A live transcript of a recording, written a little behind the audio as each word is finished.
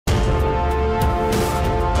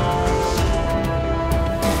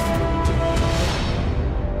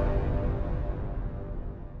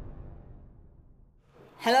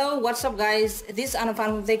what's up guys, this is Anupam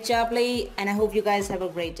from Tech Chapley and I hope you guys have a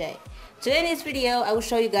great day. Today in this video I will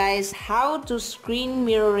show you guys how to screen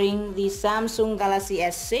mirroring the Samsung Galaxy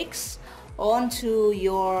S6 onto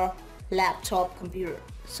your laptop computer.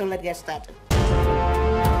 So let's get started.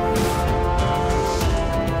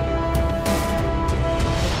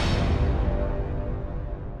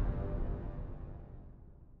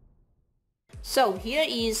 So here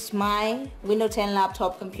is my Windows 10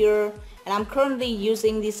 laptop computer and I'm currently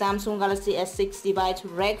using the Samsung Galaxy S6 device to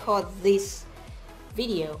record this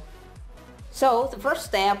video. So the first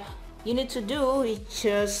step you need to do is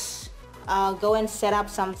just go and set up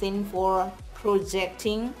something for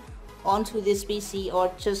projecting onto this PC,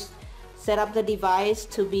 or just set up the device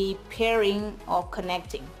to be pairing or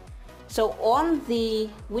connecting. So on the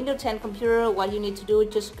Windows 10 computer, what you need to do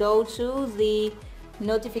is just go to the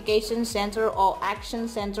notification center or action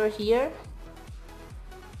center here.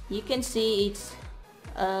 You can see it's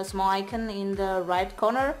a small icon in the right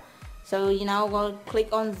corner. So you now go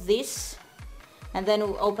click on this and then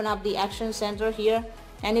we'll open up the action center here,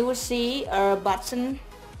 and you will see a button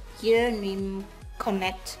here named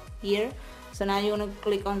connect here. So now you want to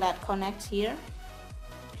click on that connect here.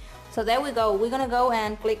 So there we go. We're gonna go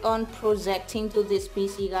and click on projecting to this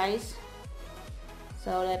PC, guys.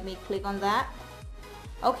 So let me click on that.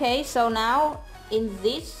 Okay, so now in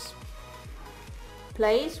this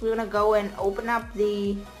place we're gonna go and open up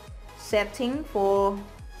the setting for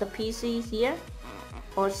the PC here,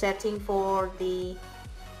 or setting for the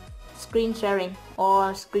screen sharing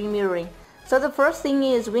or screen mirroring. So the first thing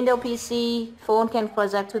is Windows PC, phone can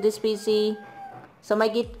project to this PC, so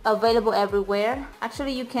make it available everywhere.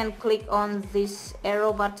 Actually you can click on this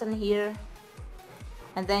arrow button here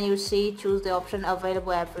and then you see choose the option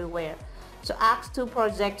available everywhere. So ask to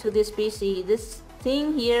project to this PC. This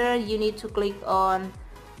thing here you need to click on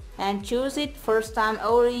and choose it first time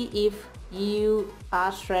only if you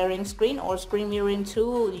are sharing screen or screen mirroring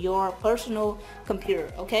to your personal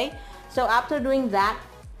computer. Okay, so after doing that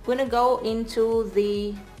we're gonna go into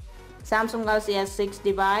the Samsung Galaxy S6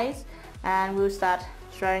 device and we'll start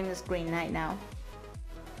sharing the screen right now.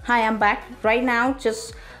 Hi, I'm back. Right now,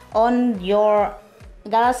 just on your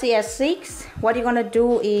Galaxy S6, what you're gonna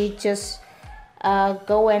do is just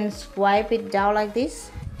go and swipe it down like this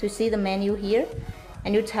to see the menu here,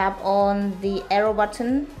 and you tap on the arrow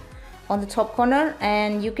button on the top corner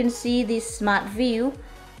and you can see this smart view,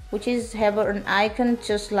 which is have an icon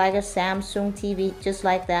just like a Samsung TV, just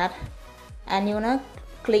like that, and you wanna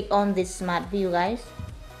click on this smart view, guys.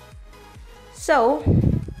 So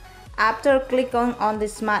after click on the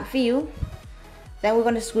smart view, then we're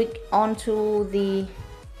gonna switch onto the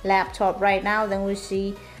laptop right now, then we'll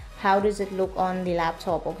see how does it look on the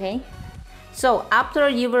laptop. Okay, so after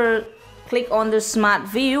you will click on the smart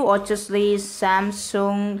view or just the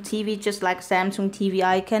Samsung TV, just like Samsung TV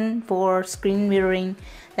icon for screen mirroring,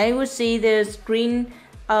 then you will see the screen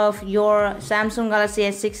of your Samsung Galaxy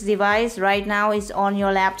S6 device right now is on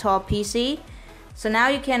your laptop PC. So now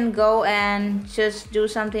you can go and just do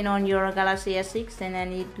something on your Galaxy S6 and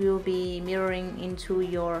then it will be mirroring into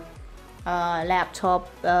your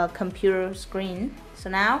laptop computer screen. So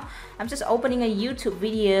now I'm just opening a YouTube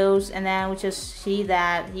videos, and then we just see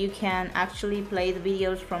that you can actually play the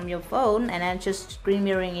videos from your phone and then just screen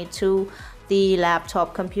mirroring it to the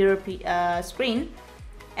laptop computer screen.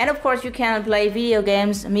 And of course you can play video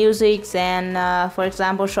games, music, and for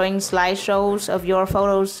example showing slideshows of your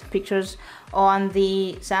photos, pictures on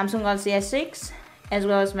the Samsung Galaxy S6, as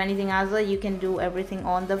well as many things other. You can do everything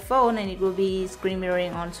on the phone and it will be screen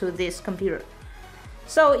mirroring onto this computer.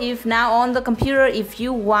 So if now on the computer, if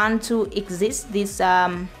you want to exist this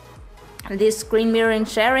this screen mirroring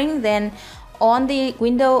sharing, then on the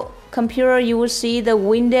Windows computer you will see the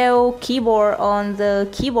Windows keyboard on the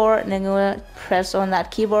keyboard, and then you will press on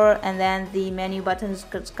that keyboard and then the menu buttons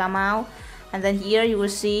could come out, and then here you will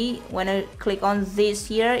see when I click on this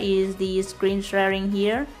here is the screen sharing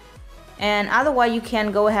here. And otherwise you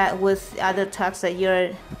can go ahead with other tasks that you're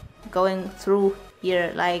going through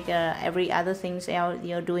here, like every other things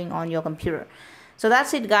you're doing on your computer. So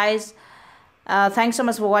that's it, guys. Thanks so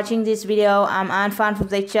much for watching this video. I'm Anupam from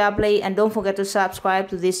Tech Chapley, and don't forget to subscribe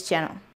to this channel.